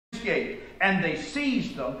escaped. And they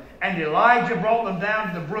seized them, and Elijah brought them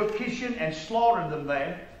down to the brook Kishon and slaughtered them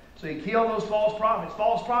there. So he killed those false prophets.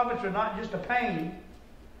 False prophets are not just a pain.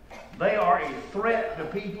 They are a threat to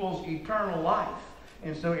people's eternal life.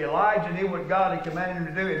 And so Elijah did what God had commanded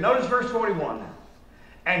him to do. And notice verse 41 now.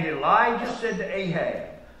 And Elijah said to Ahab,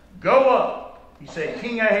 go up. He said,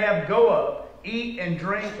 King Ahab, go up, eat and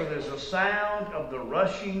drink, for there's a sound of the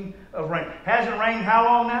rushing of rain. Hasn't rained how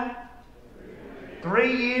long now?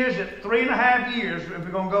 3 years, 3.5 years, if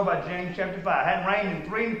we're going to go by James chapter 5. Hadn't rained in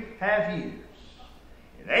 3.5 years.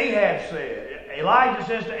 And Ahab said, Elijah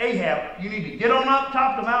says to Ahab, you need to get on up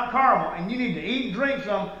top of Mount Carmel, and you need to eat and drink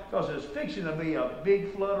some, because there's fixing to be a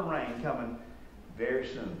big flood of rain coming very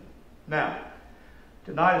soon. Now,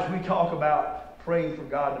 tonight as we talk about praying for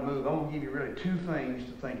God to move, I'm going to give you really 2 things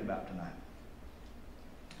to think about tonight.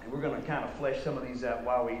 And we're going to kind of flesh some of these out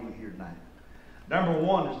while we're even here tonight. Number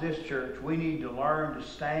 1 is this, church. We need to learn to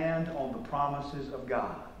stand on the promises of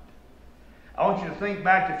God. I want you to think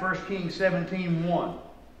back to 1 Kings 17:1.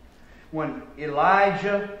 When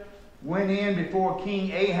Elijah went in before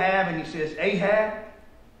King Ahab and he says, Ahab,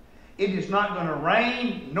 it is not going to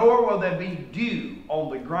rain, nor will there be dew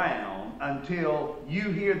on the ground until you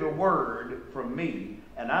hear the word from me.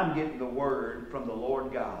 And I'm getting the word from the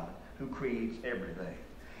Lord God who creates everything.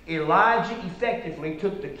 Elijah effectively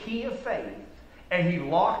took the key of faith and he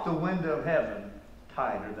locked the window of heaven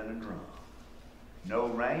tighter than a drum. No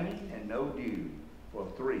rain and no dew for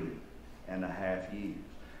 3.5 years.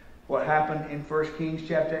 What happened in 1 Kings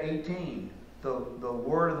chapter 18? The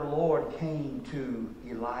word of the Lord came to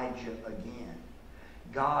Elijah again.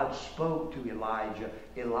 God spoke to Elijah.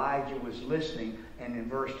 Elijah was listening. And in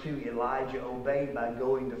verse 2, Elijah obeyed by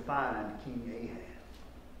going to find King Ahab.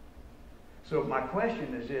 So my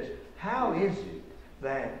question is this. How is it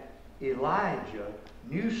that Elijah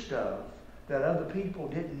knew stuff that other people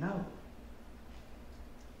didn't know?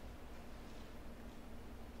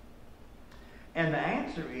 And the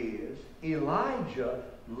answer is Elijah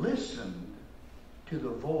listened to the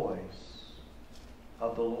voice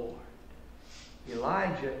of the Lord.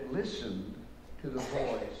 Elijah listened to the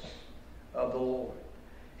voice of the Lord.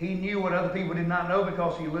 He knew what other people did not know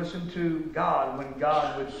because he listened to God when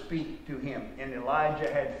God would speak to him. And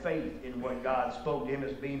Elijah had faith in what God spoke to him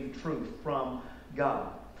as being the truth from God.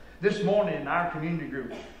 This morning in our community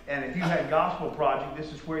group, and if you had Gospel Project,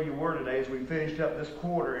 this is where you were today as we finished up this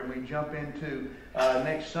quarter and we jump into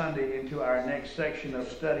next Sunday into our next section of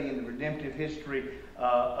studying the redemptive history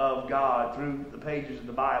of God through the pages of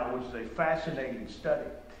the Bible, which is a fascinating study.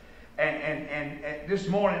 And this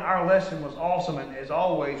morning our lesson was awesome, and as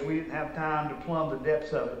always we didn't have time to plumb the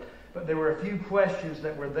depths of it. But there were a few questions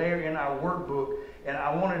that were there in our workbook, and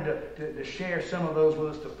I wanted to share some of those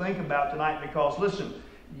with us to think about tonight because, listen,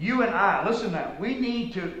 you and I, listen now, we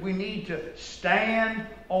need to stand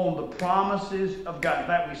on the promises of God. In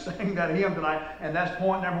fact, we sang that hymn tonight, and that's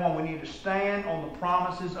point number 1. We need to stand on the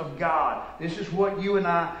promises of God. This is what you and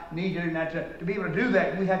I need to do. Now, to be able to do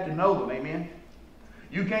that, we have to know them. Amen?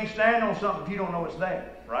 You can't stand on something if you don't know it's there,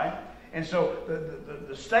 right? And so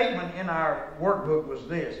the statement in our workbook was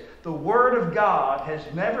this. The Word of God has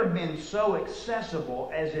never been so accessible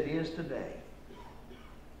as it is today.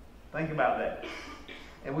 Think about that.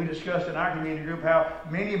 And we discussed in our community group how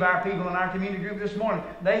many of our people in our community group this morning,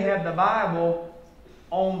 they have the Bible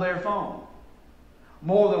on their phone.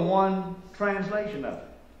 More than one translation of it.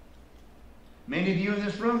 Many of you in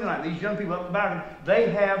this room tonight, these young people up the balcony,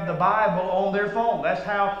 they have the Bible on their phone. That's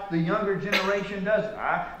how the younger generation does it.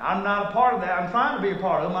 I'm not a part of that. I'm trying to be a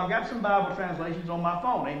part of them. I've got some Bible translations on my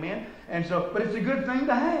phone. Amen? And so, but it's a good thing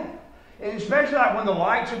to have. And especially like when the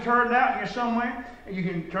lights are turned out and you're somewhere, and you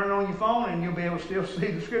can turn it on your phone and you'll be able to still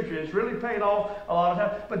see the Scripture. It's really paid off a lot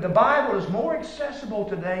of time. But the Bible is more accessible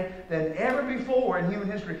today than ever before in human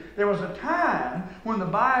history. There was a time when the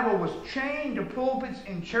Bible was chained to pulpits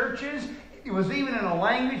in churches. It was even in a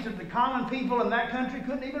language that the common people in that country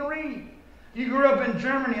couldn't even read. You grew up in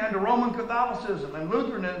Germany under Roman Catholicism and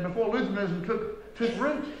Lutheranism before Lutheranism took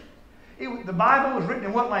root. The Bible was written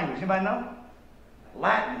in what language? Anybody know?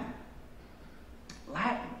 Latin.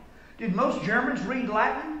 Latin. Did most Germans read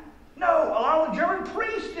Latin? No, a lot of the German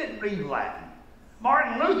priests didn't read Latin.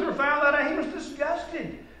 Martin Luther found that out. He was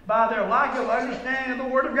disgusted by their lack of understanding of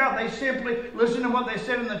the Word of God. They simply listened to what they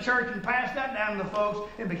said in the church and passed that down to the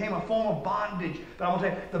folks. It became a form of bondage. But I want to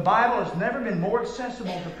say, the Bible has never been more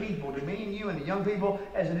accessible to people, to me and you and the young people,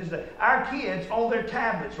 as it is today. Our kids, on their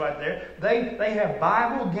tablets right there, they have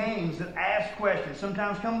Bible games that ask questions.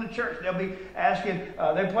 Sometimes come to church, they'll be asking,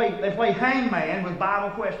 they play hangman with Bible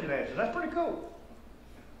question answers. That's pretty cool.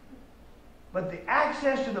 But the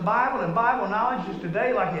access to the Bible and Bible knowledge is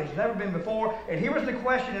today like it's never been before. And here was the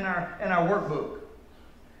question in our workbook.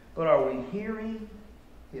 But are we hearing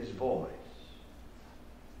His voice?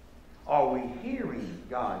 Are we hearing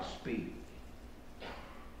God speak?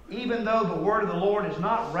 Even though the word of the Lord is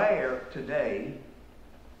not rare today,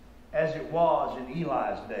 as it was in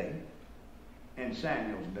Eli's day and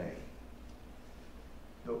Samuel's day.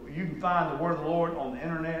 You can find the word of the Lord on the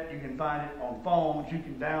internet. You can find it on phones. You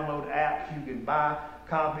can download apps. You can buy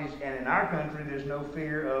copies. And in our country, there's no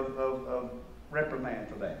fear of reprimand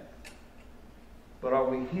for that. But are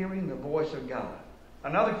we hearing the voice of God?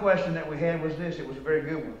 Another question that we had was this. It was a very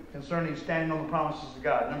good one concerning standing on the promises of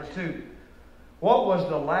God. Number 2, what was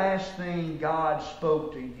the last thing God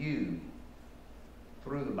spoke to you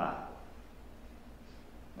through the Bible?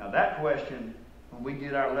 Now that question, when we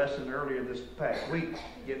did our lesson earlier this past week,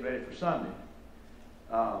 getting ready for Sunday,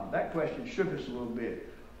 that question shook us a little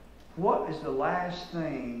bit. What is the last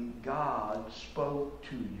thing God spoke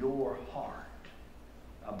to your heart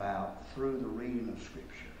about through the reading of Scripture?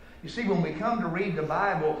 You see, when we come to read the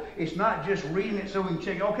Bible, it's not just reading it so we can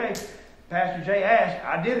check, okay, Pastor Jay asked,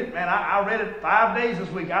 I did it, man. I read it 5 days this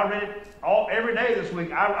week. I read it every day this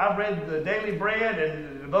week. I read the Daily Bread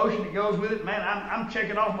and the devotion that goes with it. Man, I'm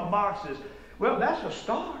checking off my boxes. Well, that's a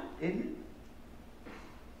start, isn't it?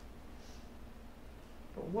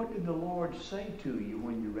 But what did the Lord say to you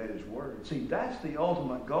when you read His Word? See, that's the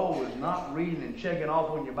ultimate goal, is not reading and checking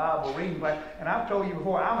off on your Bible reading plan. And I've told you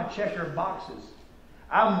before, I'm a checker of boxes.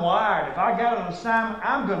 I'm wired. If I got an assignment,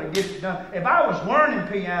 I'm going to get it done. If I was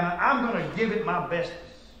learning piano, I'm going to give it my best.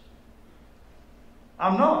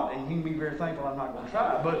 I'm not, and you can be very thankful I'm not going to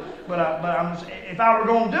try. But if I were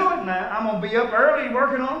going to do it now, I'm going to be up early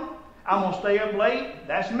working on it. I'm going to stay up late.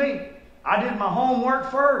 That's me. I did my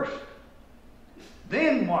homework first.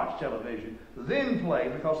 Then watch television. Then play,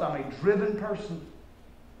 because I'm a driven person.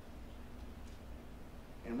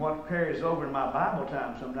 And what carries over in my Bible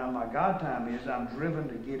time, sometimes my God time, is I'm driven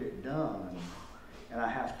to get it done. And I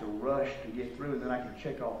have to rush to get through, and then I can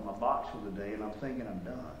check off my box for the day, and I'm thinking I'm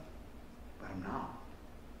done. But I'm not.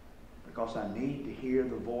 Because I need to hear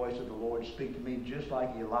the voice of the Lord speak to me, just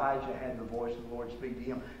like Elijah had the voice of the Lord speak to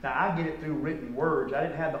him. Now, I get it through written words. I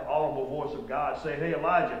didn't have the audible voice of God say, hey,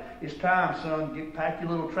 Elijah, it's time, son. Pack your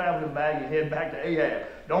little traveling bag and head back to Ahab.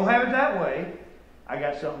 Don't have it that way. I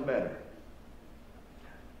got something better.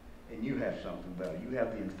 And you have something better. You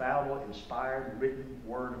have the infallible, inspired, written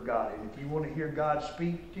Word of God. And if you want to hear God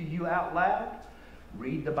speak to you out loud,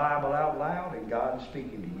 read the Bible out loud, and God is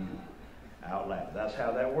speaking to you out loud. That's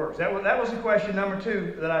how that works. That was the question number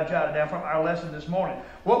 2 that I jotted down from our lesson this morning.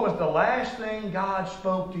 What was the last thing God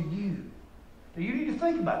spoke to you? So you need to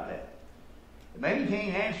think about that. Maybe you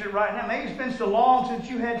can't answer it right now. Maybe it's been so long since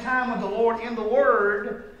you had time with the Lord in the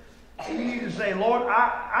Word. You need to say, Lord,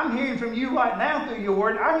 I'm hearing from you right now through your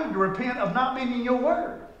Word. I need to repent of not being in your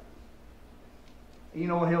Word. You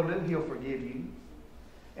know what He'll do? He'll forgive you.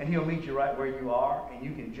 And He'll meet you right where you are. And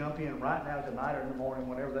you can jump in right now, tonight, or in the morning,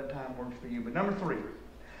 whenever that time works for you. But number 3,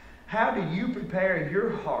 how do you prepare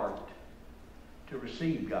your heart to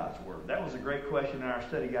receive God's Word? That was a great question in our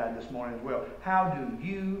study guide this morning as well. How do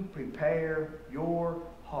you prepare your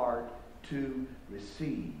heart to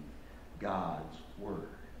receive God's Word?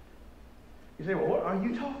 You say, well, what are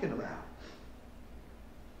you talking about?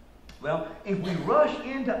 Well, if we rush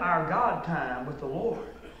into our God time with the Lord,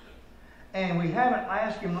 and we haven't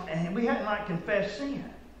asked Him, and we haven't confessed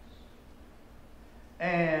sin,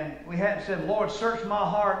 and we hadn't said, Lord, search my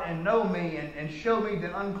heart and know me, and show me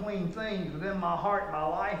the unclean things within my heart, my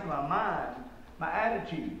life, my mind, my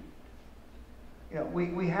attitude. You know,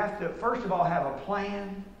 we have to, first of all, have a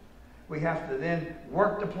plan. We have to then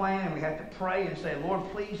work the plan, and we have to pray and say,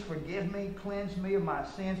 Lord, please forgive me, cleanse me of my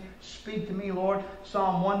sins, speak to me, Lord.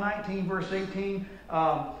 Psalm 119, verse 18,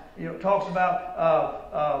 talks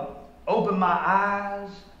about open my eyes,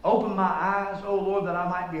 O Lord, that I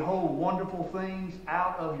might behold wonderful things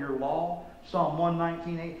out of your law. Psalm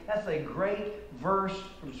 119:8. That's a great verse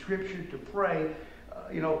from Scripture to pray.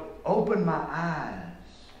 Open my eyes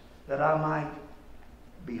that I might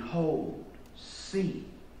behold, see.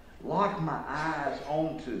 Lock my eyes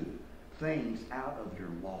onto things out of your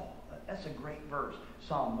law. That's a great verse.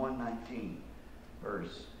 Psalm 119,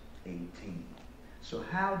 verse 18. So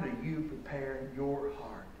how do you prepare your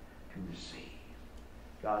heart to receive?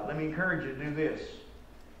 God, let me encourage you to do this.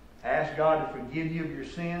 Ask God to forgive you of your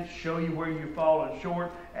sins, show you where you've fallen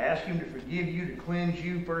short. Ask Him to forgive you, to cleanse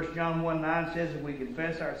you. 1 John 1:9 says if we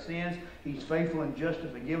confess our sins, He's faithful and just to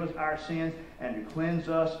forgive us our sins and to cleanse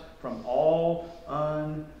us from all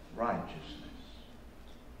unrighteousness.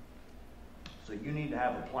 So you need to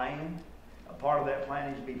have a plan, A part of that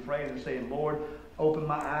plan is to be praying and saying, Lord, open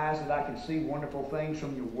my eyes that I can see wonderful things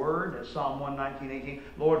from your word. That's Psalm 119:18.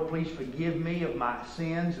 Lord, please forgive me of my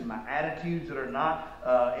sins and my attitudes that are not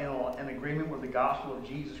in agreement with the gospel of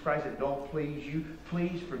Jesus Christ, that don't please you.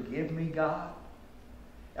 Please forgive me, God.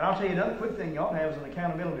 And I'll tell you another quick thing you ought to have is an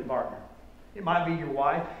accountability partner. It might be your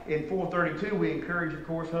wife. In 432, we encourage, of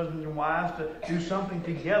course, husbands and wives to do something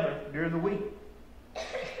together during the week.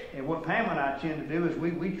 And what Pam and I tend to do is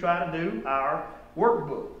we try to do our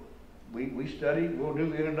workbook. We study, we'll do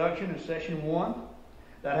the introduction in session 1.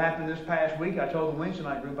 That happened this past week. I told the Wednesday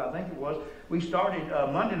night group, I think it was, we started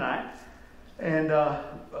Monday night, and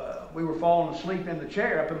we were falling asleep in the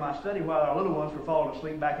chair up in my study while our little ones were falling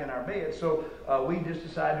asleep back in our bed. So we just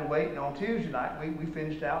decided to wait, and on Tuesday night we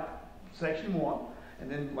finished out section 1,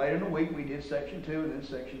 and then later in the week we did section 2 and then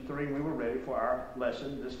section 3, and we were ready for our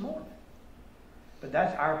lesson this morning. But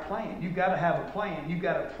that's our plan. You've got to have a plan. You've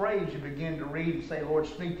got to pray as you begin to read and say, Lord,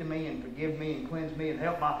 speak to me and forgive me and cleanse me and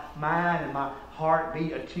help my mind and my heart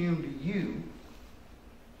be attuned to you.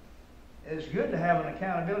 It's good to have an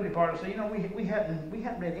accountability partner. So, we haven't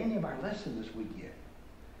read any of our lessons this week yet.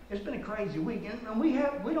 It's been a crazy week, and we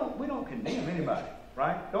don't condemn anybody,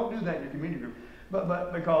 right? Don't do that in your community group.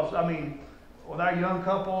 But because, with our young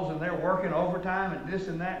couples and they're working overtime and this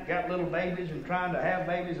and that, got little babies and trying to have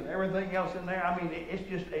babies and everything else in there, it's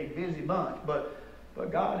just a busy bunch.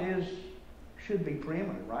 But God should be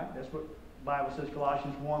preeminent, right? That's what the Bible says,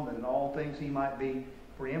 Colossians 1, that in all things he might be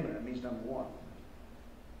preeminent. That means number 1.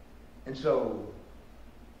 And so,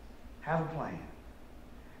 have a plan.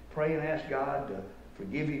 Pray and ask God to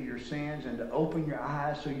forgive you your sins and to open your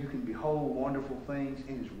eyes so you can behold wonderful things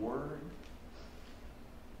in his word.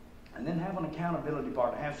 And then have an accountability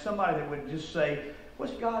partner. Have somebody that would just say,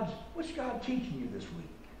 what's God teaching you this week?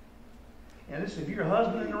 And listen, if you're a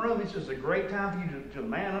husband in the room, this is a great time for you to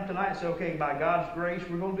man up tonight and say, okay, by God's grace,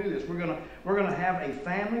 we're going to do this. We're going to have a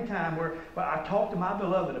family time where I talk to my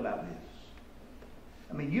beloved about this.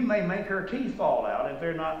 You may make her teeth fall out if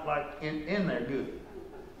they're not like in there good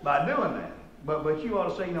by doing that. But you ought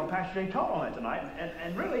to say, Pastor Jay taught on that tonight.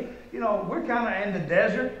 And really, we're kind of in the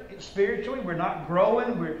desert spiritually. We're not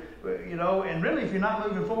growing. And really, if you're not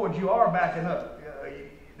moving forward, you are backing up.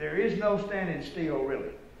 There is no standing still, really.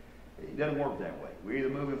 It doesn't work that way. We're either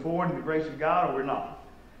moving forward in the grace of God or we're not.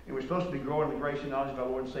 And we're supposed to be growing in the grace and knowledge of our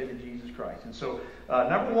Lord and Savior Jesus Christ. And so,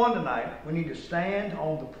 number 1 tonight, we need to stand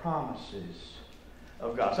on the promises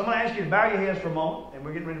of God. So I'm going to ask you to bow your heads for a moment, and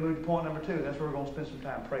we're getting ready to move to point number 2. That's where we're going to spend some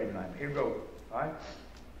time praying tonight. Here we go. All right?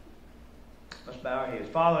 Let's bow our heads.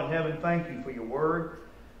 Father in heaven, thank you for your word.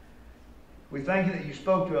 We thank you that you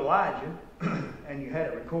spoke to Elijah, and you had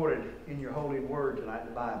it recorded in your holy word tonight in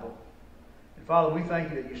the Bible. And Father, we thank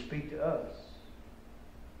you that you speak to us.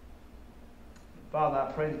 And Father,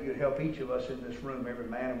 I pray that you would help each of us in this room, every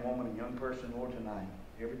man and woman and young person, Lord, tonight,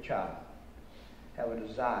 every child, have a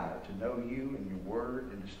desire to know you and your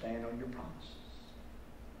word and to stand on your promises.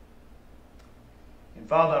 And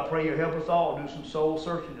Father, I pray you help us all do some soul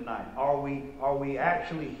searching tonight. Are we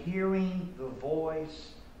actually hearing the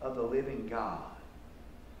voice of the living God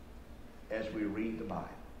as we read the Bible?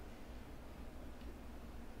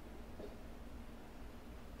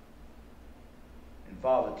 And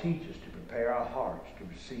Father, teach us to prepare our hearts to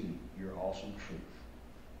receive your awesome truth.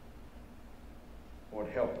 Lord,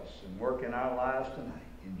 help us and work in our lives tonight.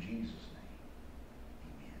 In Jesus' name,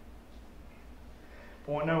 amen.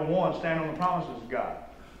 Point number 1, stand on the promises of God.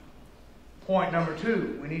 Point number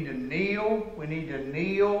 2, we need to kneel. We need to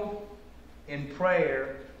kneel in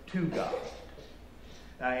prayer to God.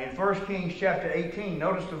 Now, in 1 Kings chapter 18,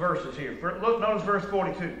 notice the verses here. Notice verse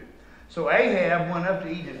 42. So Ahab went up to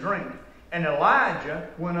eat and drink, and Elijah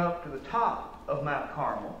went up to the top of Mount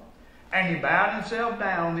Carmel. And he bowed himself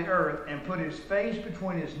down on the earth and put his face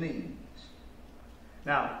between his knees.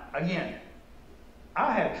 Now, again,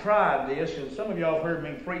 I have tried this, and some of y'all have heard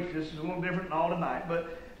me preach. This is a little different than all tonight,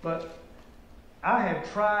 but I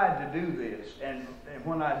have tried to do this. And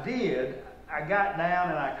when I did, I got down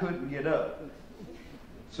and I couldn't get up.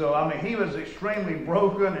 So, he was extremely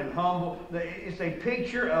broken and humble. It's a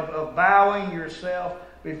picture of bowing yourself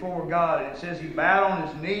before God. And it says he bowed on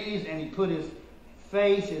his knees and he put his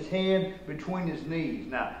face, his head between his knees.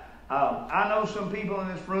 Now, I know some people in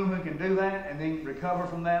this room who can do that and then recover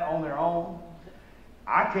from that on their own.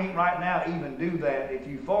 I can't right now even do that. If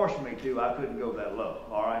you forced me to, I couldn't go that low.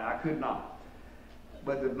 All right, I could not.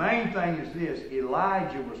 But the main thing is this: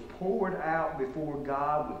 Elijah was poured out before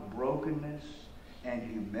God with brokenness and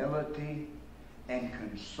humility and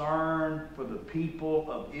concern for the people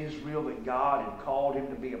of Israel that God had called him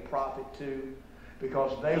to be a prophet to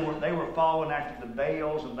because they were following after the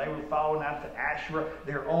Baals, and they were following after Asherah.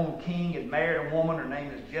 Their own king had married a woman, her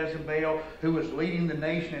name is Jezebel, who was leading the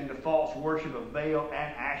nation into false worship of Baal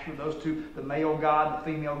and Asherah. Those two, the male god and the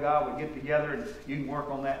female god, would get together, and you can work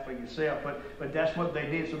on that for yourself. But that's what they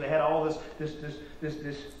did. So they had all this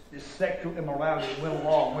sexual immorality that went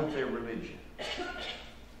along with their religion.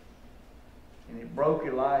 And it broke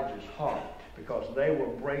Elijah's heart, because they were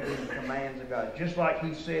breaking the commands of God. Just like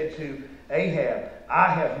he said to Ahab, I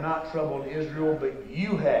have not troubled Israel, but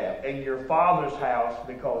you have, and your father's house,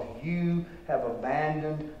 because you have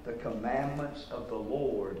abandoned the commandments of the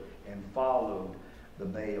Lord and followed the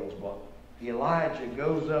Baals. Well, Elijah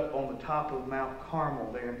goes up on the top of Mount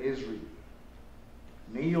Carmel there in Israel,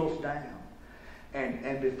 kneels down,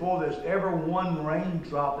 and before there's ever one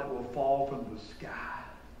raindrop that will fall from the sky,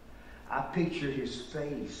 I picture his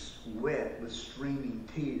face wet with streaming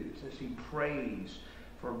tears as he prays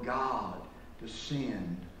for God to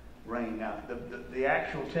send rain. Now, the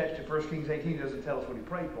actual text of 1 Kings 18 doesn't tell us what he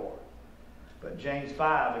prayed for. But James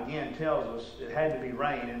 5 again tells us it had to be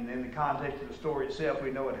rain. And in the context of the story itself,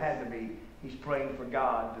 we know it had to be. He's praying for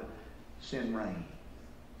God to send rain.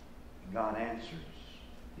 And God answers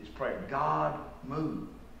his prayer. God moved.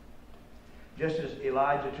 Just as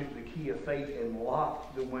Elijah took the key of faith and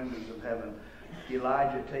locked the windows of heaven,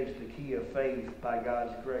 Elijah takes the key of faith by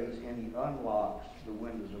God's grace and he unlocks the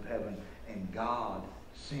windows of heaven, and God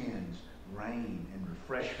sends rain and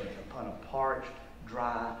refreshment upon a parched,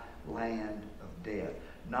 dry land of death.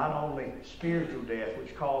 Not only spiritual death,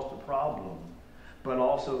 which caused the problem, but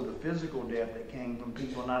also the physical death that came from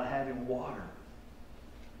people not having water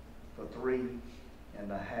for 3.5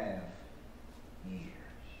 years.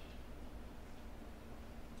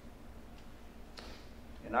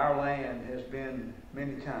 And our land has been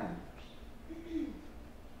many times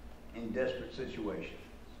in desperate situations.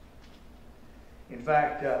 In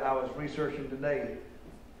fact, I was researching today,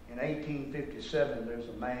 in 1857, there's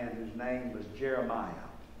a man whose name was Jeremiah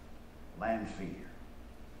Lanphier.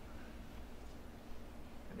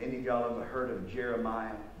 Have any of y'all ever heard of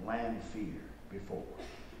Jeremiah Lanphier before?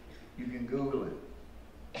 You can Google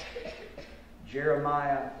it.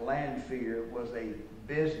 Jeremiah Lanphier was a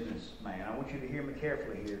businessman. I want you to hear me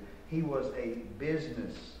carefully here. He was a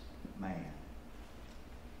businessman.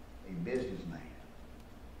 A businessman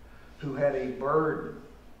who had a burden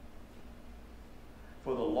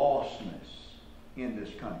for the lostness in this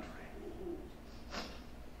country.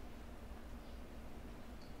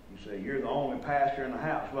 You say, you're the only pastor in the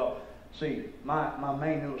house. Well, see, my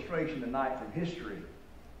main illustration tonight from history,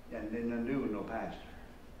 and then there was no pastor.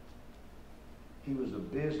 He was a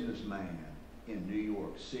businessman in New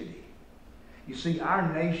York City. You see,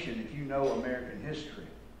 our nation, if you know American history,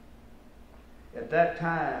 at that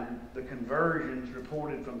time, the conversions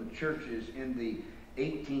reported from the churches in the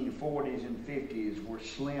 1840s and 50s were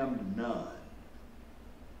slim to none.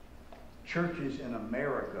 Churches in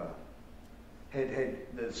America had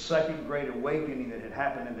the second great awakening that had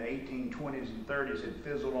happened in the 1820s and 30s had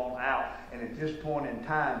fizzled on out. And at this point in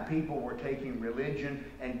time, people were taking religion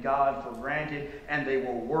and God for granted, and they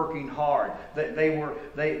were working hard. The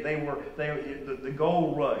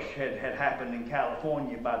gold rush had happened in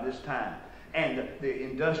California by this time. And the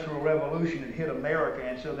Industrial Revolution had hit America,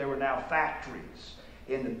 and so there were now factories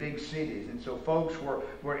in the big cities. And so folks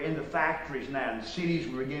were in the factories now, and the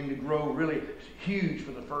cities were beginning to grow really huge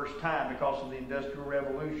for the first time because of the Industrial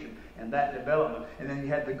Revolution and that development. And then you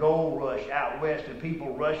had the gold rush out west, and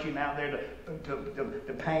people rushing out there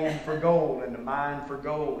to pan for gold and to mine for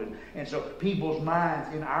gold. And so people's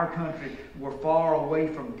minds in our country were far away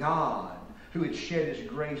from God, who had shed his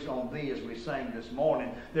grace on thee, as we sang this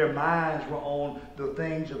morning. Their minds were on the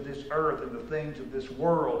things of this earth and the things of this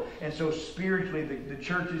world. And so spiritually, the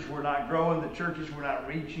churches were not growing. The churches were not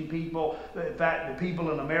reaching people. In fact, the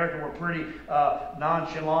people in America were pretty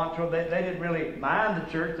nonchalant. They didn't really mind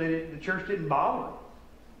the church. The church didn't bother them.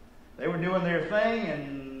 They were doing their thing,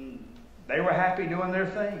 and they were happy doing their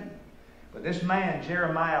thing. But this man,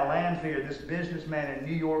 Jeremiah Lanphier, this businessman in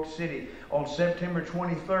New York City, on September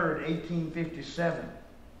 23rd, 1857,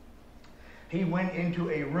 he went into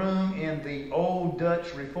a room in the Old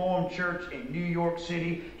Dutch Reformed Church in New York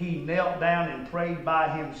City. He knelt down and prayed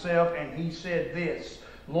by himself, and he said this: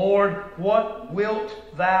 Lord, what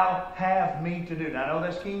wilt thou have me to do? Now, I know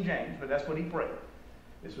that's King James, but that's what he prayed.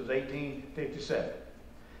 This was 1857.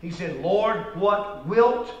 He said, Lord, what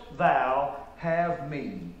wilt thou have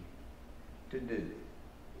me to do?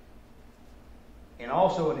 And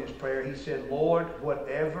also in his prayer, he said, Lord,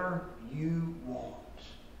 whatever you want,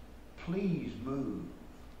 please move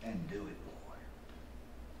and do it, Lord.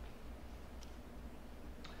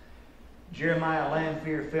 Jeremiah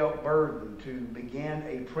Lanphier felt burdened to begin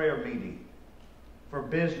a prayer meeting for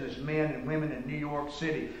businessmen and women in New York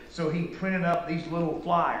City. So he printed up these little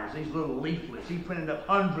flyers, these little leaflets. He printed up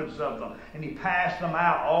hundreds of them, and he passed them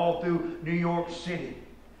out all through New York City.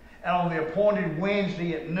 And on the appointed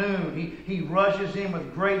Wednesday at noon, he rushes in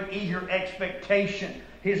with great eager expectation.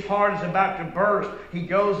 His heart is about to burst. He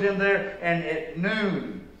goes in there, and at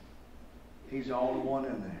noon, he's the only one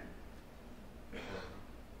in there.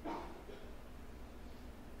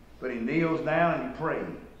 But he kneels down and he prays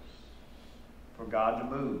for God to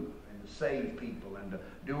move and to save people and to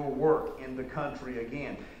do a work in the country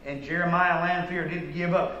again. And Jeremiah Lanphier didn't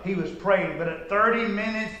give up. He was praying. But at 30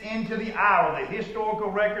 minutes into the hour, the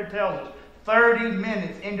historical record tells us, 30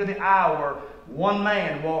 minutes into the hour, one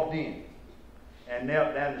man walked in and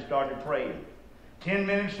knelt down and started praying. 10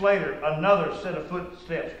 minutes later, another set of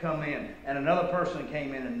footsteps come in, and another person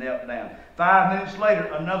came in and knelt down. 5 minutes later,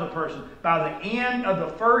 another person. By the end of the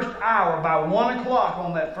first hour, by 1 o'clock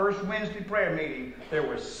on that first Wednesday prayer meeting, there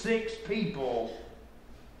were 6 people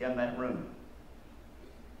in that room.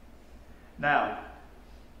 Now,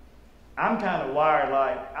 I'm kind of wired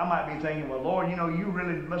like, I might be thinking, well, Lord, you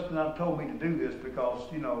really must not have told me to do this because,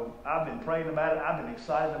 I've been praying about it. I've been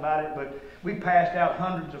excited about it. But we passed out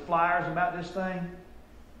hundreds of flyers about this thing,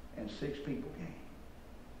 and 6 people came.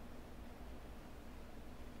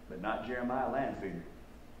 But not Jeremiah Lanphier.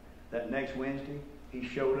 That next Wednesday, he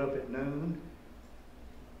showed up at noon,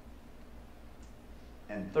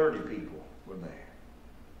 and 30 people were there.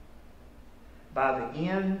 By the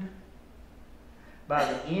end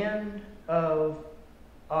of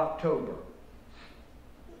October,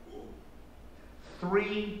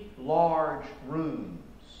 3 large rooms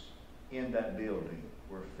in that building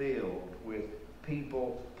were filled with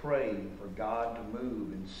people praying for God to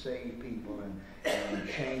move and save people and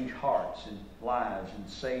change hearts and lives and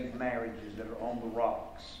save marriages that are on the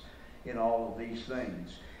rocks in all of these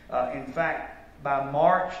things. In fact, by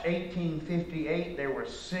March 1858, there were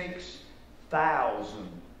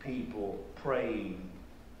 6,000 people praying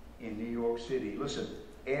in New York City. Listen,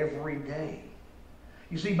 every day.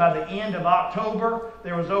 You see, by the end of October,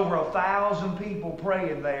 there was over 1,000 people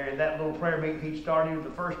praying there in that little prayer meeting he started. The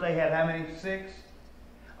first day had how many? 6?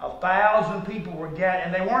 1,000 people were gathered,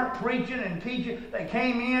 and they weren't preaching and teaching. They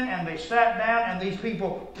came in and they sat down, and these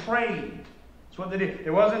people prayed. That's what they did.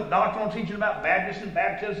 There wasn't doctrinal teaching about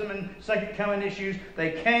baptism and second coming issues.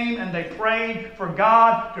 They came and they prayed for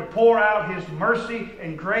God to pour out His mercy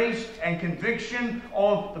and grace and conviction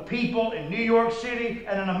on the people in New York City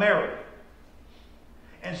and in America.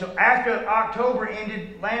 And so after October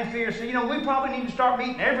ended, Lanphier said, we probably need to start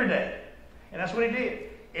meeting every day. And that's what he did.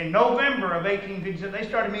 In November of 1857, they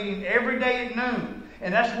started meeting every day at noon.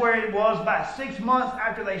 And that's where it was. By 6 months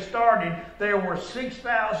after they started, there were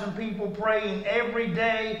 6,000 people praying every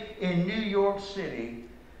day in New York City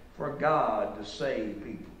for God to save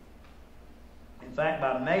people. In fact,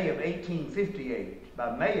 by May of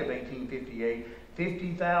 1858,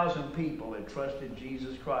 50,000 people had trusted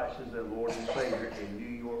Jesus Christ as their Lord and Savior in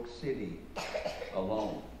New York City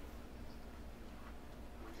alone.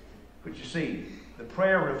 But you see, the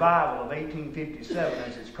prayer revival of 1857,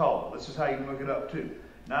 as it's called. This is how you can look it up too.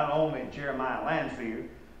 Not only Jeremiah Lanphier,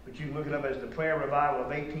 but you can look it up as the prayer revival of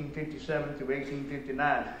 1857 through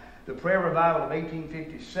 1859. The prayer revival of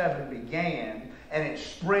 1857 began, and it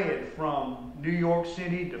spread from New York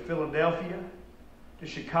City to Philadelphia, to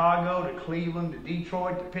Chicago, to Cleveland, to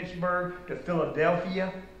Detroit, to Pittsburgh, to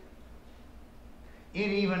Philadelphia.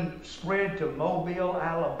 It even spread to Mobile,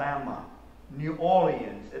 Alabama, New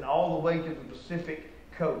Orleans, and all the way to the Pacific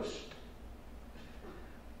coast.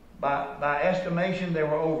 By estimation, there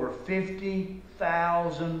were over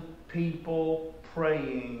 50,000 people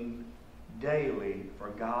praying daily for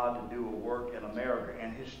God to do a work in America.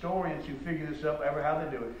 And historians who figure this up, ever how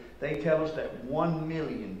they do it, they tell us that 1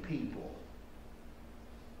 million people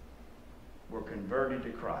were converted to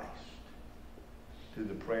Christ through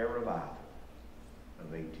the prayer revival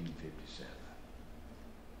of 1857.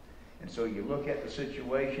 And so you look at the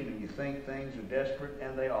situation and you think things are desperate,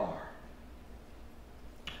 and they are.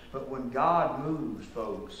 But when God moves,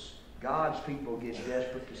 folks, God's people get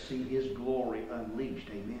desperate to see His glory unleashed.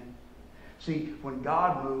 Amen? See, when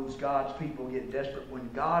God moves, God's people get desperate. When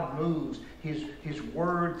God moves, His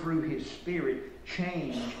Word through His Spirit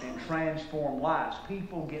change and transform lives.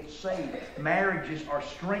 People get saved. Marriages are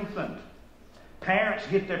strengthened. Parents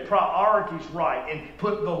get their priorities right and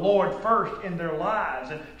put the Lord first in their lives.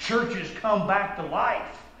 And churches come back to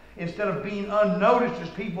life. Instead of being unnoticed as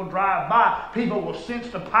people drive by, people will sense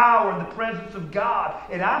the power and the presence of God.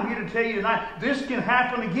 And I'm here to tell you tonight, this can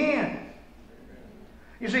happen again.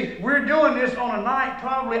 You see, we're doing this on a night,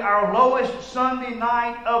 probably our lowest Sunday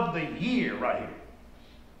night of the year right here.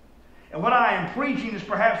 And what I am preaching is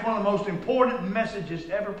perhaps one of the most important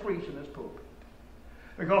messages ever preached in this pulpit.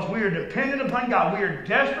 Because we are dependent upon God. We are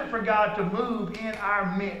desperate for God to move in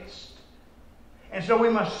our midst. And so we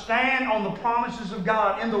must stand on the promises of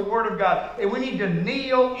God in the Word of God. And we need to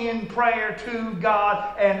kneel in prayer to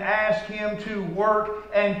God and ask Him to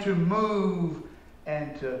work and to move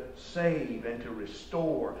and to save and to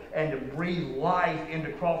restore and to breathe life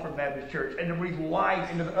into Crawford Baptist Church and to breathe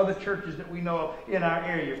life into the other churches that we know of in our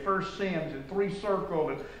area. First Sims and Three Circle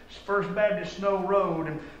and First Baptist Snow Road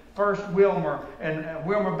and First Wilmer and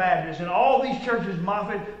Wilmer Baptist and all these churches,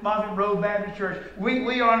 Moffitt Road Baptist Church.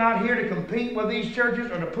 We are not here to compete with these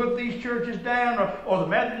churches or to put these churches down or the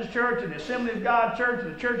Methodist Church and the Assembly of God Church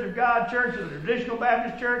and the Church of God Church and the Traditional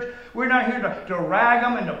Baptist Church. We're not here to rag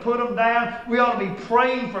them and to put them down. We ought to be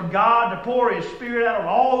praying for God to pour His Spirit out on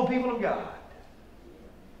all the people of God.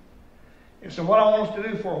 And so what I want us to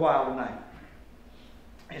do for a while tonight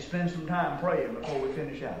is spend some time praying before we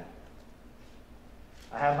finish out.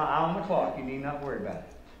 I have my eye on the clock. You need not worry about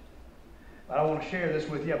it. But I want to share this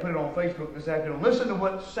with you. I put it on Facebook this afternoon. Listen to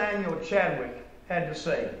what Samuel Chadwick had to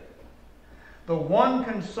say. The one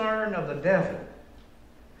concern of the devil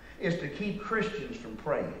is to keep Christians from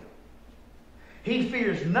praying. He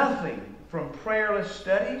fears nothing from prayerless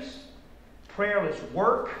studies, prayerless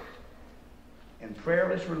work, and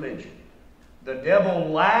prayerless religion. The devil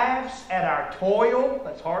laughs at our toil,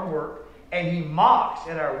 that's hard work, and he mocks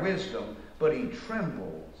at our wisdom, but he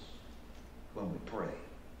trembles when we pray.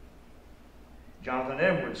 Jonathan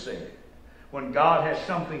Edwards said, when God has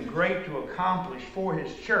something great to accomplish for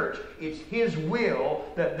His church, it's His will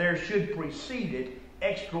that there should precede it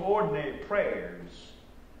extraordinary prayers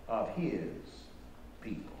of His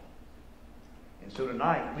people. And so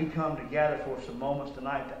tonight, we come together for some moments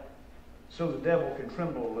tonight so the devil can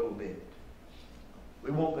tremble a little bit. We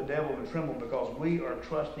want the devil to tremble because we are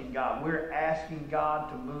trusting God. We're asking God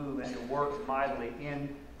to move and to work mightily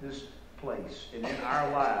in this place and in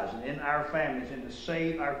our lives and in our families and to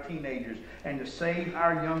save our teenagers and to save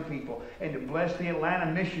our young people and to bless the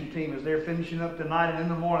Atlanta mission team as they're finishing up tonight and in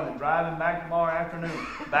the morning and driving back tomorrow afternoon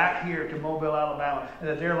back here to Mobile, Alabama, and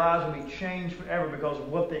that their lives will be changed forever because of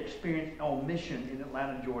what they experienced on mission in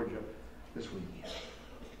Atlanta, Georgia this weekend.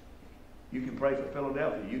 You can pray for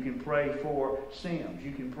Philadelphia. You can pray for Sims.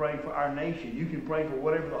 You can pray for our nation. You can pray for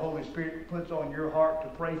whatever the Holy Spirit puts on your heart to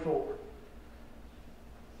pray for.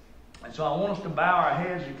 And so I want us to bow our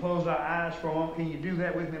heads and close our eyes for a moment. Can you do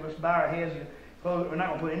that with me? Let's bow our heads and close. We're not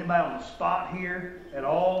going to put anybody on the spot here at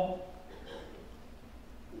all.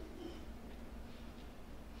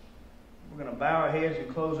 We're going to bow our heads and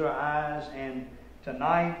close our eyes. And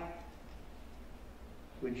tonight,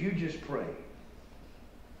 would you just pray?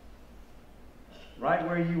 Right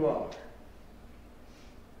where you are.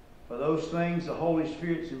 For those things the Holy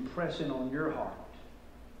Spirit's impressing on your heart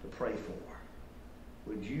to pray for.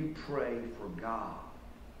 Would you pray for God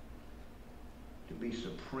to be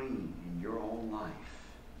supreme in your own life?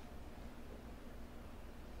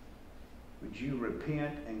 Would you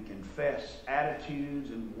repent and confess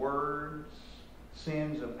attitudes and words,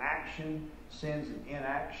 sins of action, sins of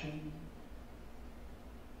inaction?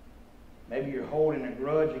 Maybe you're holding a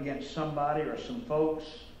grudge against somebody or some folks.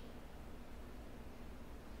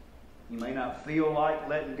 You may not feel like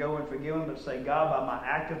letting go and forgive them, but say, God, by my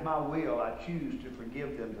act of my will, I choose to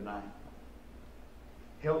forgive them tonight.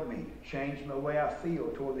 Help me to change the way I feel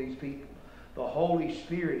toward these people. The Holy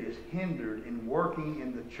Spirit is hindered in working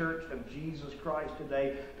in the church of Jesus Christ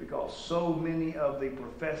today because so many of the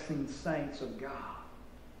professing saints of God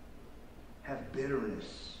have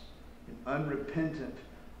bitterness and unrepentant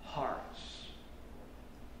hearts.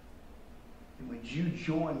 And would you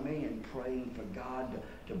join me in praying for God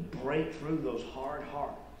to break through those hard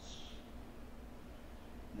hearts?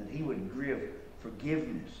 And that He would give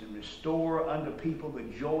forgiveness and restore unto people the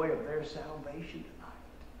joy of their salvation tonight.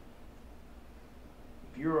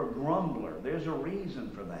 If you're a grumbler, there's a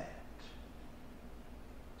reason for that.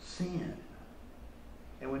 Sin.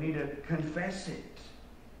 And we need to confess it.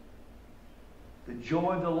 The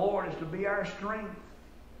joy of the Lord is to be our strength.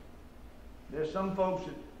 There's some folks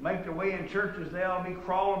that make their way in churches, they'll be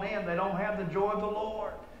crawling in. They don't have the joy of the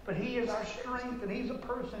Lord. But He is our strength, and He's a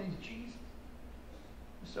person. He's Jesus.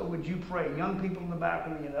 So would you pray, young people in the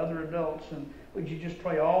balcony and other adults, and would you just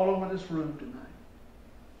pray all over this room tonight?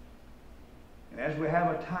 And as we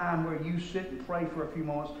have a time where you sit and pray for a few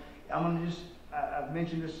moments, I'm going to just, I've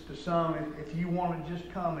mentioned this to some, if you want to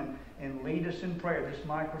just come and lead us in prayer, this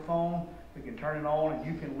microphone, We can turn it on and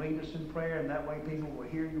you can lead us in prayer, and that way people will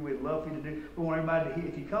hear you. We'd love for you to do. We want everybody to hear.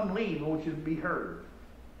 If you come lead, we want you to be heard.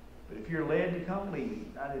 But if you're led to come lead,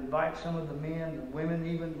 I'd invite some of the men, the women,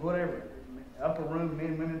 even whatever, upper room, men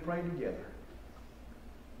and women pray together.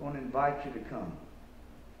 I want to invite you to come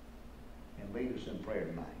and lead us in prayer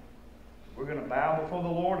tonight. We're going to bow before the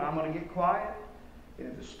Lord. I'm going to get quiet. And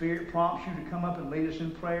if the Spirit prompts you to come up and lead us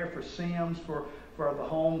in prayer for Sims, for the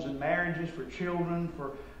homes and marriages, for children,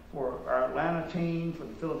 for our Atlanta team, for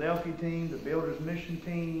the Philadelphia team, the Builders Mission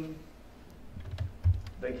team,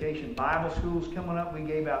 Vacation Bible School's coming up. We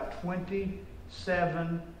gave out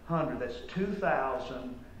 2,700. That's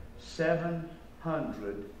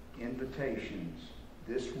 2,700 invitations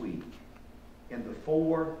this week in the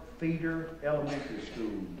 4 feeder elementary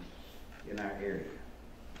schools in our area.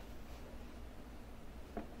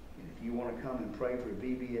 And if you want to come and pray for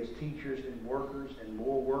VBS teachers and workers and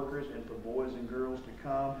more workers, and for boys and girls to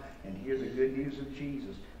come and hear the good news of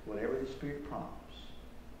Jesus, whatever the Spirit prompts,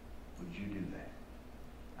 would you do that?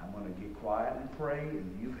 I'm going to get quiet and pray,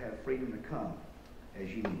 and you have freedom to come as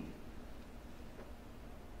you need.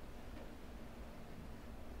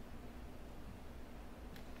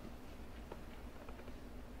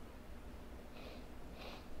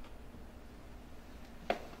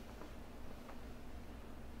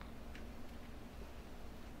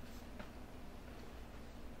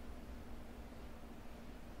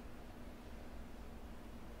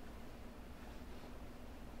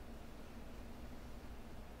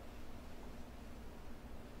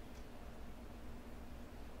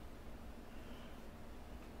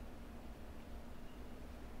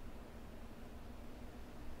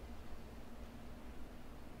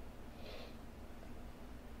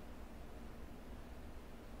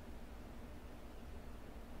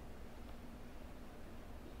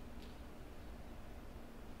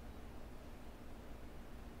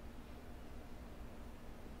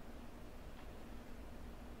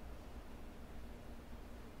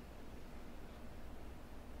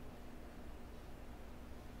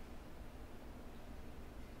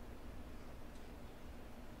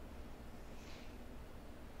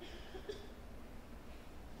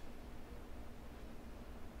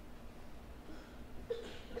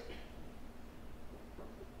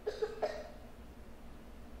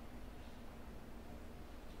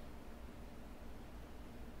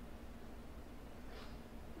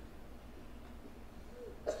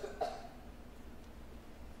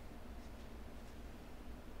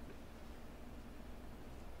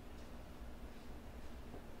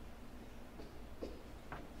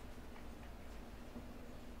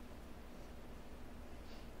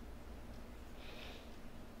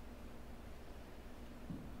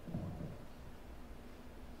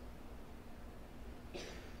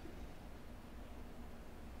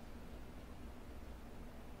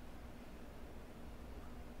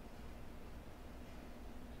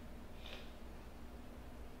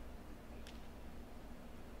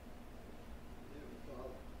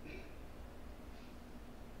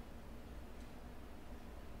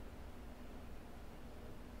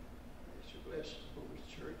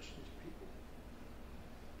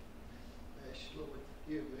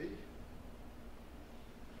 Forgive me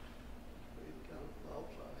for any kind of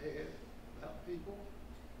thoughts I had about people.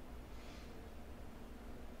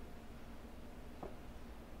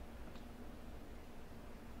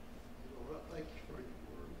 Lord, I thank you for your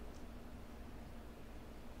word.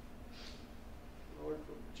 Lord,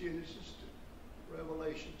 from Genesis to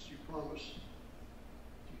Revelations, you promised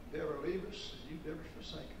you'd never leave us and you'd never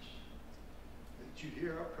forsake us, that you'd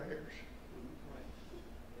hear our prayers when we pray.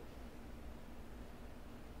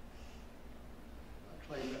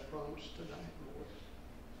 Claim that promise tonight, Lord.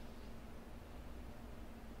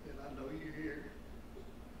 And I know you hear.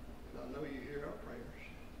 And I know you hear our prayers.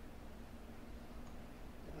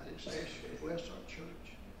 And I just ask you to bless our church.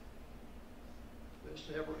 Bless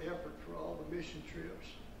every effort for all the mission trips.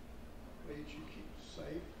 Pray that you keep us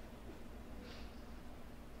safe.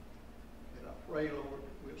 And I pray, Lord,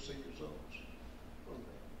 that we'll see results from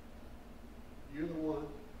that. You're the one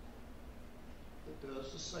that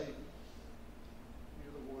does the saving.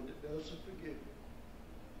 You're the one that does the forgiving.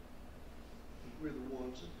 And we're the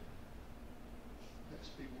ones that let's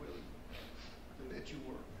be willing to let you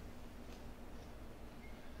work.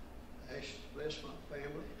 I ask you to bless my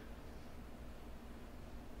family.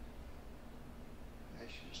 I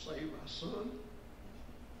ask you to save my son.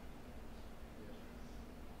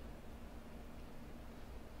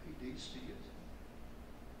 He needs to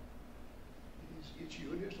get you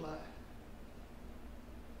in his life.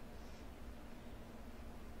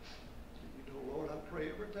 Lord, I pray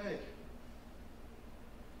every day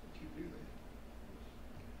that you do that.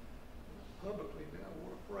 I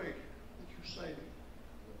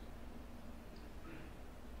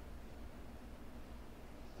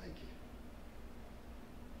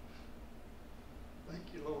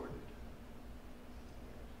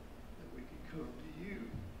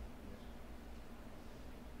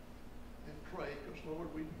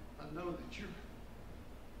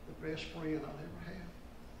best friend I'll ever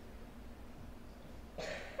have.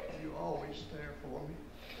 You're always there for me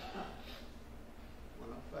when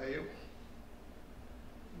I fail,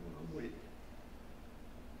 when I'm weak.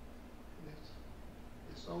 And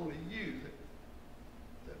it's only you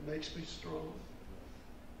that makes me strong.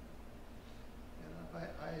 And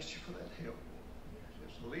I ask you for that help,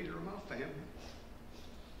 as the leader of my family,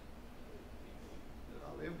 that I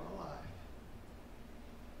live my life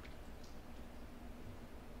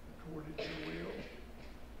according to your will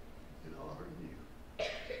and honoring you.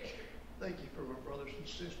 Thank you for my brothers and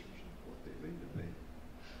sisters and what they mean to me.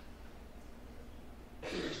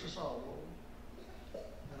 Bless us all, Lord.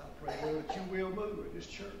 And I pray, Lord, that you will move in this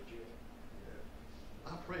church.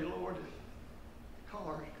 I pray, Lord, that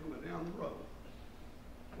cars coming down the road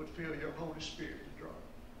would feel your Holy Spirit to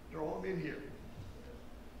draw them in here.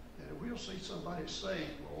 And we'll see somebody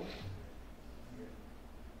saved, Lord,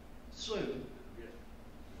 soon.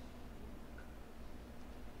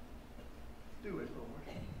 Do it, Lord.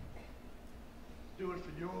 Do it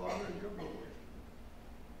for your honor and your glory.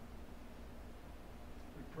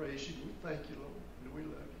 We praise you. We thank you, Lord. And we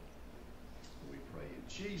love you. And we pray in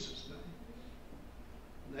Jesus'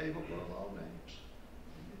 name. Name above all names.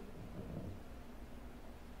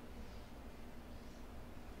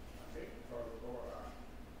 Father, Lord, I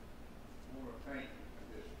want to thank you for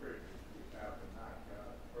this privilege we have tonight,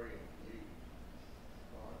 God, praying for you,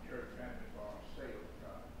 for our church family, for ourselves,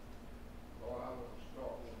 God. Lord, I want to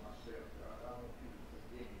start with myself, God. I want you to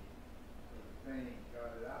forgive me for the things,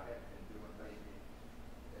 God, that I have been doing lately,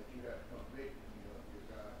 that you have convicted me of, dear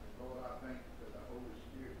God. And Lord, I thank you for the Holy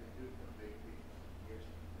Spirit that do convict me. Yes.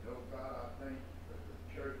 And oh, God, I thank you for the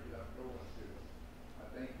church that I'm going to. I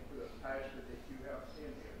thank you for the pastor that you have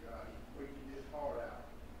sent here, God. He's preaching his heart out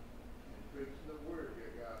and preaching the word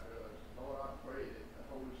here, God, to us. Lord, I pray that the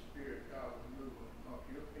Holy Spirit, God, will move among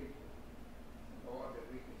your people. And Lord, that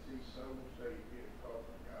we can see souls saved here because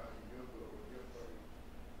of God in your glory, your praise.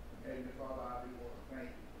 And Heavenly Father, I do want to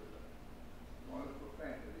thank you for the wonderful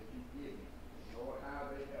family that you give me. Lord,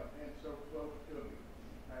 how they have been so close to me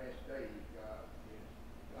these past days, God. Yes.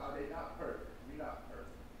 God, they're not perfect. We're not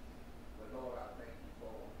perfect. But Lord, I thank you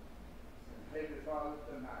for them. And Heavenly Father,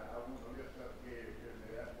 tonight I want to lift up Gary to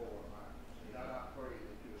me, that boy of mine. God, I pray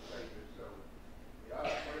that you'll save his soul. God,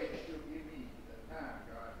 I pray that you'll give me the time,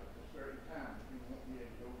 God, at a certain time that you want me to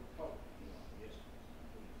go talk to him. Yes.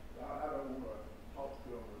 God, I don't want to talk to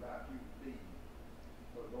him without you leading.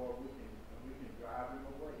 But Lord, we can drive him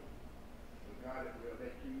away. But God, if we'll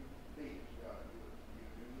let you lead us, God, you'll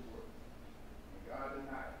do the work. And God,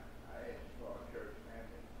 tonight I ask for our church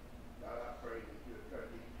family. God, I pray that you'll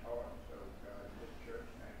touch each heart and soul, God, in this church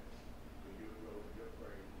family. For your glory, your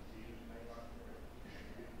praise. In Jesus' name I pray.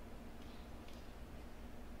 Amen.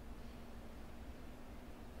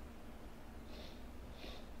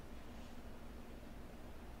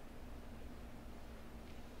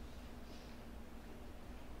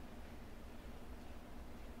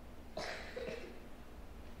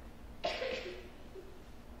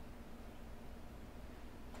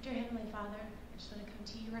 Dear Heavenly Father, I just want to come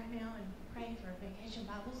to you right now and pray for Vacation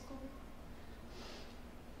Bible School.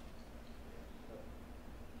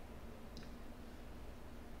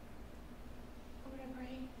 Lord, I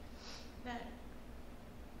pray that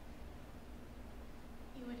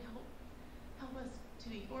you would help us to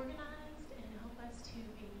be organized and help us to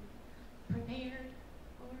be prepared.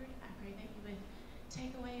 Lord, I pray that you would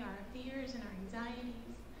take away our fears and our anxieties.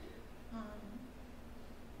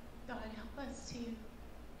 God, help us to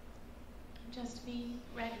just be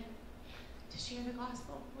ready to share the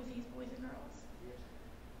gospel with these boys and girls. Yes.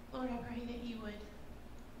 Lord, I pray that you would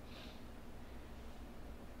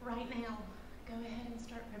right now go ahead and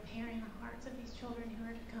start preparing the hearts of these children who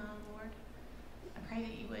are to come, Lord. I pray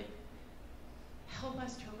that you would help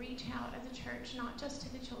us to reach out as a church, not just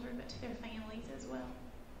to the children, but to their families as well.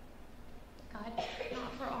 God,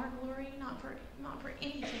 not for our glory, not for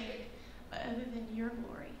anything, but other than your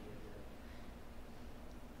glory.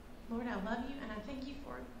 Lord, I love you, and I thank you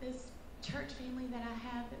for this church family that I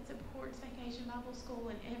have that supports Vacation Bible School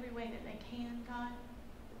in every way that they can, God.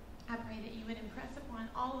 I pray that you would impress upon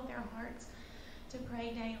all of their hearts to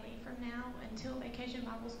pray daily from now until Vacation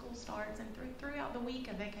Bible School starts and throughout the week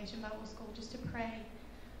of Vacation Bible School, just to pray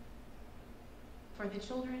for the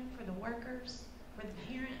children, for the workers, for the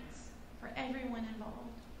parents, for everyone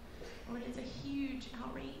involved. Lord, it's a huge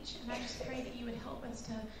outreach, and I just pray that you would help us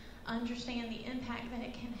to understand the impact that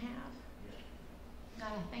it can have.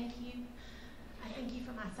 God, I thank you. I thank you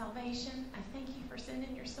for my salvation. I thank you for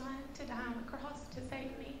sending your son to die on the cross to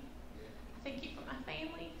save me. I thank you for my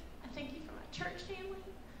family. I thank you for my church family.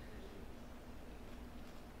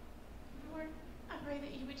 Lord, I pray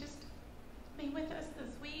that you would just be with us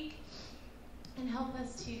this week and help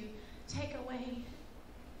us to take away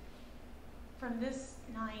from this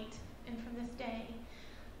night and from this day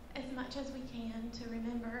as much as we can to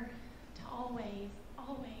remember to always,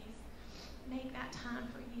 always make that time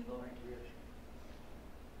for you, Lord.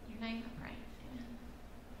 In your name I pray. Amen.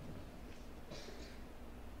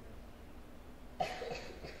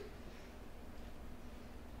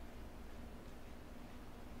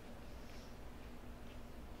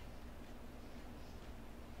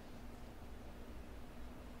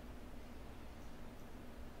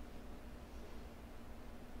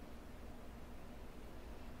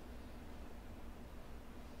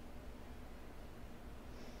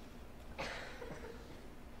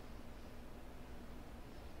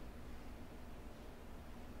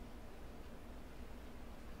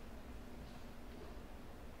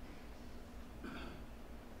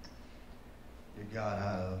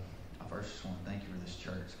 God, I first just want to thank you for this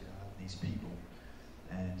church, God, these people,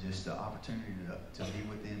 and just the opportunity to be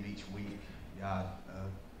with them each week, God,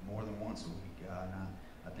 more than once a week, God. And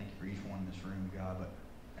I thank you for each one in this room, God. But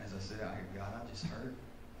as I sit out here, God, I just hurt.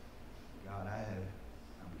 God,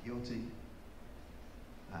 I'm guilty.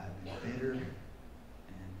 I've been bitter,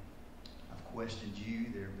 and I've questioned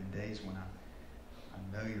you. There have been days when I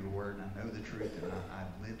know your word and I know the truth and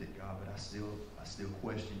I've lived it, God, but I still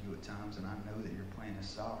question you at times, and I know that your plan is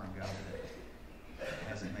sovereign, God, but it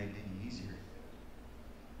hasn't made it any easier.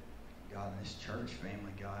 God, in this church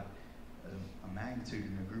family, God, a magnitude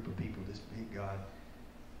and a group of people this big, God,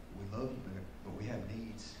 we love you, but we have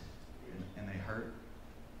needs, and they hurt,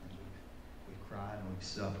 and we've cried and we've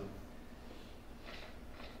suffered.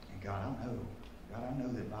 And God, I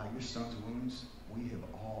know that by your son's wounds, we have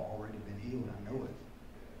all already been healed. I know it.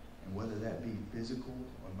 And whether that be physical,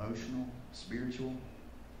 emotional, spiritual,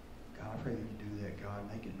 God, I pray that you do that, God.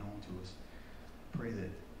 Make it known to us. Pray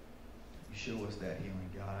that you show us that healing,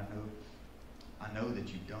 God. I know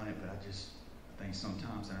that you've done it, but I think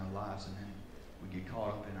sometimes in our lives, and then we get caught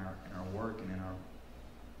up in our work and in our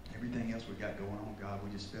everything else we got going on, God,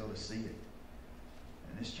 we just fail to see it.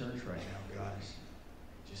 And this church right now, God,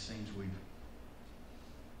 it just seems for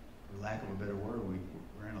lack of a better word,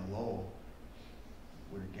 we're in a lull.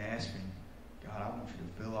 We're gasping. God, I want you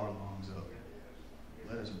to fill our lungs up.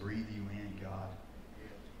 Let us breathe you in, God.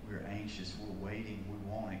 We're anxious. We're waiting. We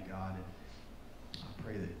want it, God. And I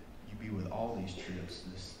pray that you be with all these trips.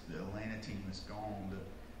 The Atlanta team that's gone, the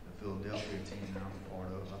Philadelphia team that I'm a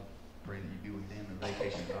part of. I pray that you be with them in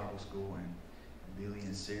Vacation Bible School and Billy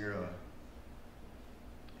and Sarah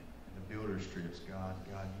and the Builders trips, God.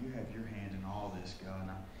 God, you have your hand in all this, God. And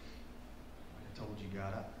like I told you,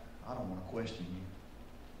 God, I don't want to question you.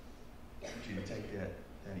 I want you to take that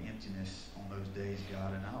emptiness on those days,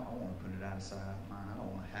 God, and I want to put it outside of mine. I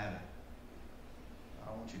don't want to have it.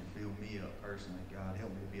 I want you to fill me up personally, God.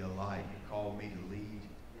 Help me to be a light. You called me to lead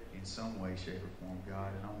in some way, shape, or form,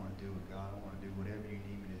 God, and I want to do it, God. I want to do whatever you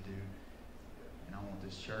need me to do. And I want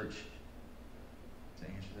this church to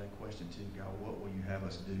answer that question too, God. What will you have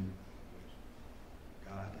us do?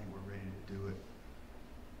 God, I think we're ready to do it.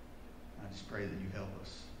 I just pray that you help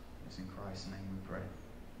us. It's in Christ's name we pray.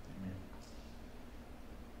 Amen.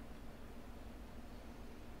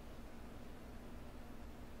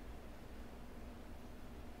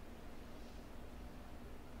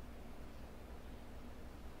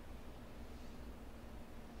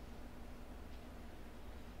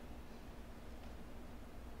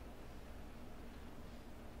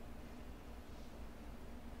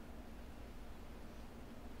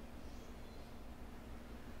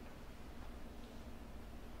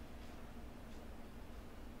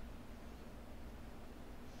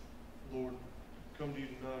 Lord, come to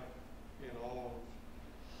you tonight in all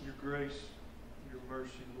of your grace, your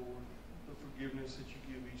mercy, Lord, the forgiveness that you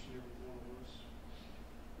give each and every one of us.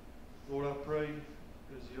 Lord, I pray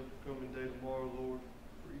as the upcoming day tomorrow, Lord,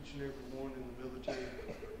 for each and every one in the military,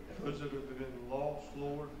 those that have been lost,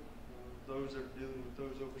 Lord, those that are dealing with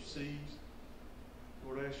those overseas.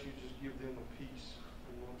 Lord, I ask you to just give them a peace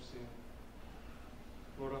amongst them.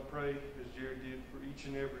 Lord, I pray, as Jared did, for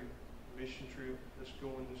each and every mission trip that's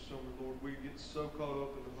going this summer, Lord. We get so caught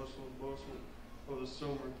up in the hustle and bustle of the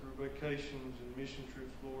summer through vacations and mission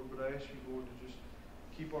trips, Lord, but I ask you, Lord, to just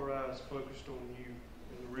keep our eyes focused on you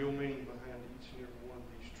and the real meaning behind each and every one of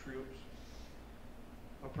these trips.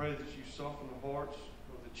 I pray that you soften the hearts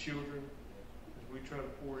of the children as we try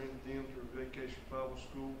to pour into them through Vacation Bible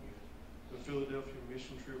School, the Philadelphia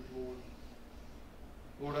mission trip, Lord.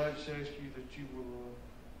 Lord, I just ask you that you will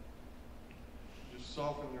just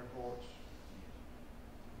soften their hearts.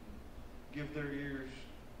 Give their ears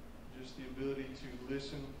just the ability to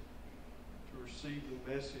listen to receive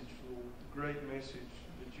the message, Lord, the great message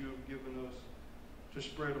that you have given us to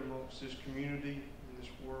spread amongst this community and this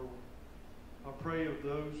world. I pray of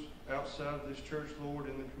those outside of this church, Lord,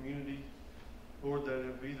 in the community, Lord, that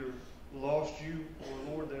have either lost you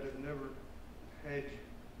or, Lord, that have never had you.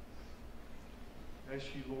 I ask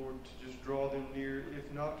you, Lord, to just draw them near,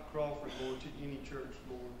 if not to Crawford, Lord, to any church,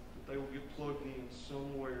 Lord, that they will get plugged in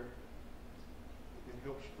somewhere and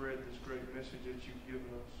help spread this great message that you've given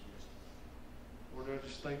us. Lord, I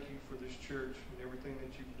just thank you for this church and everything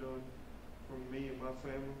that you've done for me and my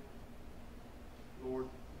family. Lord,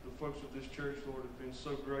 the folks of this church, Lord, have been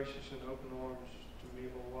so gracious and open arms to me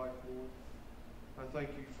and my wife, Lord. I thank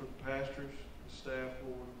you for the pastors, the staff,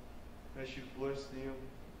 Lord. I ask you to bless them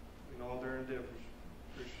in all their endeavors.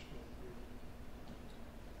 Precious name.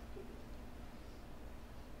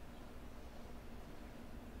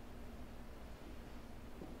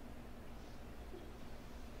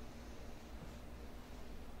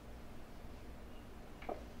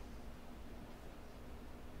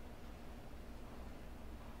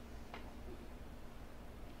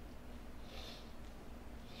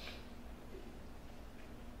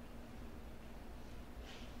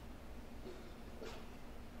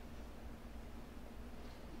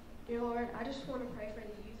 Dear Lord, I just want to pray for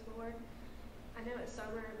the youth, Lord. I know it's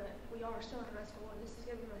summer, but we are still in high school, and this is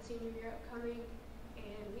going to be my senior year upcoming,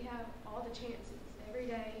 and we have all the chances every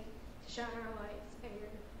day to shine our lights, and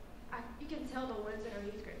you can tell the ones that are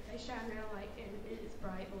youth group, they shine their light, and it is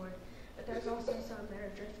bright, Lord, but there's also some that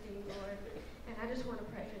are drifting, Lord, and I just want to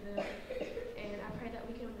pray for them, and I pray that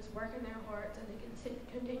we can just work in their hearts, and they can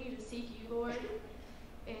continue to seek you, Lord,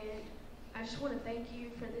 and I just want to thank you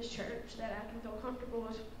for this church that I can feel comfortable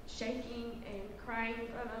shaking and crying in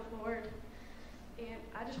front of, Lord. And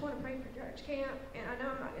I just want to pray for church camp. And I know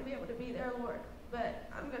I'm not going to be able to be there, Lord, but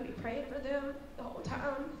I'm going to be praying for them the whole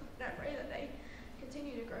time. And I pray that they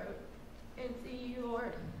continue to grow and see you,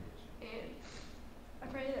 Lord. And I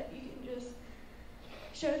pray that you can just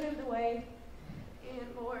show them the way. And,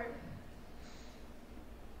 Lord,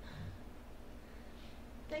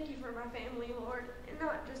 thank you for my family, Lord, and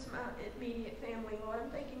not just my immediate family, Lord. I'm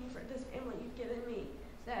thanking you for this family you've given me,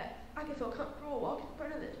 that I can feel comfortable walking in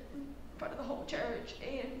front of the whole church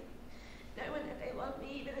and knowing that they love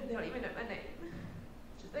me even if they don't even know my name.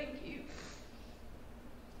 Just thank you.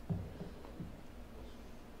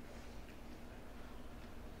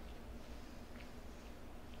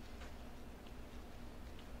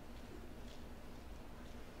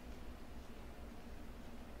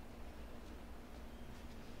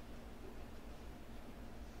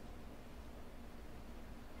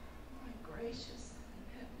 Gracious and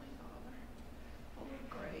Heavenly Father, full of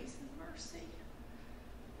grace and mercy.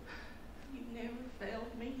 You've never failed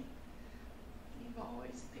me. You've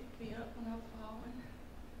always picked me up when I've fallen.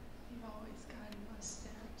 You've always guided my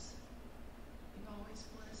steps. You've always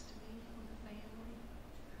blessed me with a family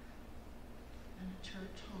and a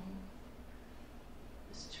church home.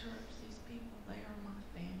 This church, these people, they are my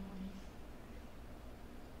family.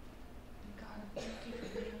 And God, I thank you for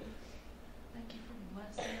them. Thank you for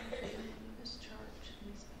blessing our family, this church,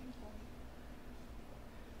 and these people.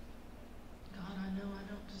 God, I know I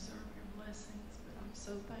don't deserve your blessings, but I'm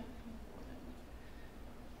so thankful for them.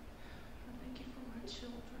 I thank you for my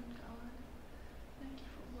children, God. Thank you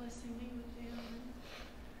for blessing me with them.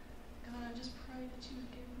 God, I just pray that you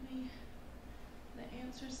would give me the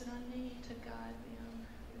answers that I need to guide them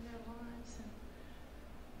in their lives and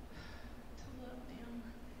to love them.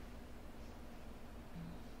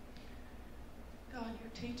 God,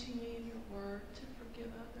 you're teaching me in your word to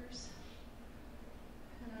forgive others.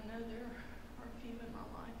 And I know there are a few in my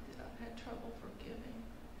life that I've had trouble forgiving.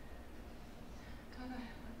 God, I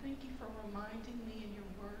thank you for reminding me in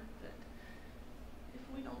your word that if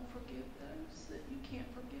we don't forgive those, that you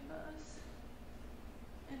can't forgive us.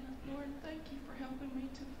 And Lord, thank you for helping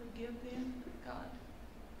me to forgive them. God,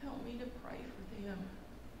 help me to pray for them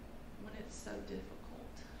when it's so difficult.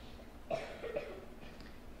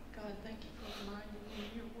 God, thank you for reminding me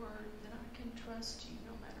in your word that I can trust you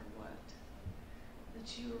no matter what. That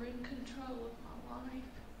you are in control of my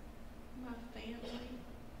life, my family,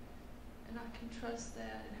 and I can trust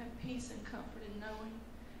that and have peace and comfort in knowing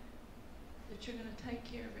that you're going to take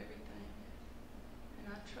care of everything.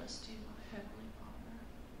 And I trust you, my Heavenly Father.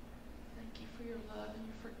 Thank you for your love and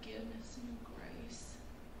your forgiveness and your grace,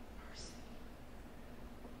 mercy.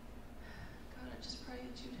 God, I just pray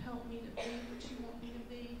that you'd help me to be what you want me to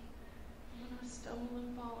be. When I stumble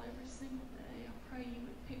and fall every single day, I pray you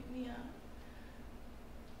would pick me up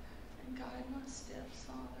and guide my steps,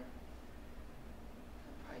 Father.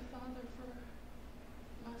 I pray, Father, for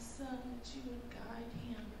my son, that you would guide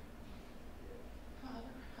him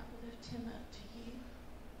Father, I lift him up to you.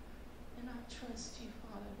 And I trust you,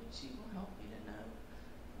 Father, that you will help me to know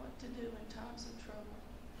what to do in times of trouble.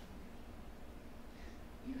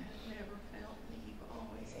 You have never failed me. You've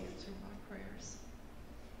always answered my prayers.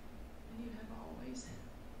 And you have always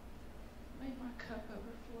made my cup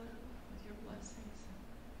overflow with your blessings.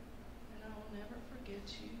 And I will never forget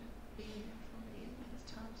you being there for me in these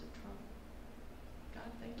times of trouble.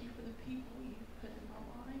 God, thank you for the people you've put in my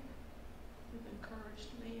life who've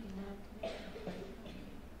encouraged me and loved me and prayed for me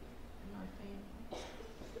and my family.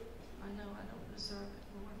 I know I don't deserve it,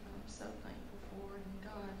 Lord, but I'm so thankful for it. And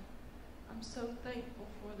God, I'm so thankful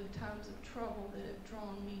for the times of trouble that have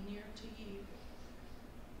drawn me near to you.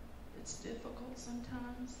 It's difficult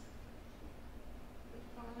sometimes, but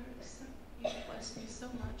Father, you've blessed me so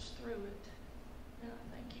much through it. And I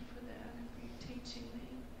thank you for that and for you teaching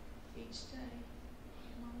me each day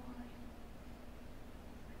in my life.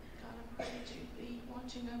 God, I pray that you'd be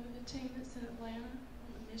watching over the team that's in Atlanta on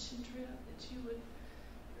the mission trip, that you would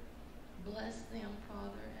bless them,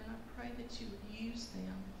 Father, and I pray that you would use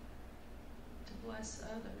them to bless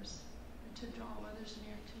others and to draw others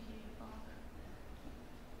near to you, Father.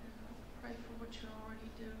 And I pray for what you're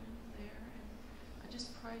already doing there, and I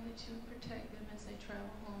just pray that you would protect them as they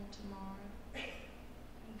travel home tomorrow.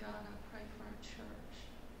 And God, I pray for our church.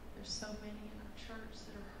 There's so many in our church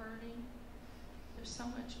that are hurting. There's so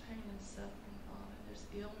much pain and suffering, Father. There's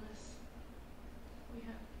illness. We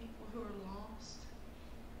have people who are lost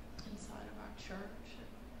inside of our church.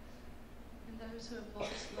 And those who have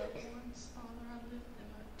lost loved ones, Father, I lift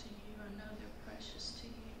them up to you. I know they're precious to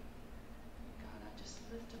you. And God, I just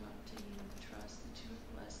lift them up to you and trust that you would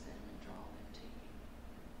bless them and draw them to you.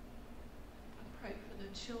 I pray for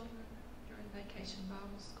the children during Vacation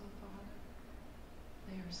Bible School, Father.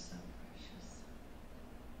 They are so precious.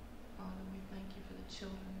 Father, we thank you for the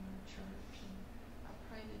children in our church. And I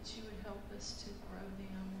pray that you would help us to grow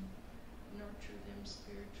them and nurture them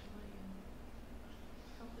spiritually and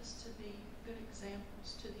help us to be good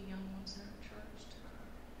examples to the young ones in our church.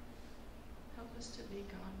 Help us to be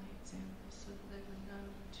godly examples so that they would know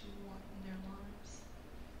what you want in their lives.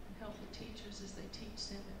 And help the teachers as they teach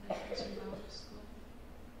them at Vacation Bible School.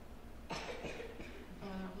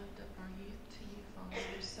 Father, I lift up our youth to you, Father.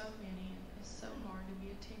 There's so many, and it's so hard to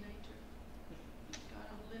be a teenager. God,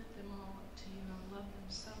 I lift them all up to you. I love them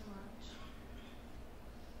so much.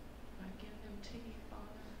 I give them to you,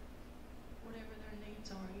 Father. Whatever their needs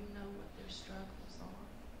are, you know what their struggles are.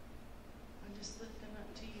 I just lift them up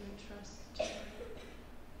to you and trust that you would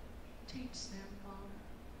teach them, Father,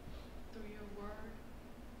 through your word.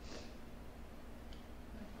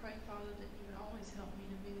 I pray, Father, that you would always help me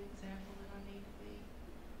to be the example that I need to be.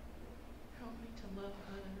 Help me to love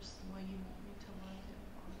others the way you want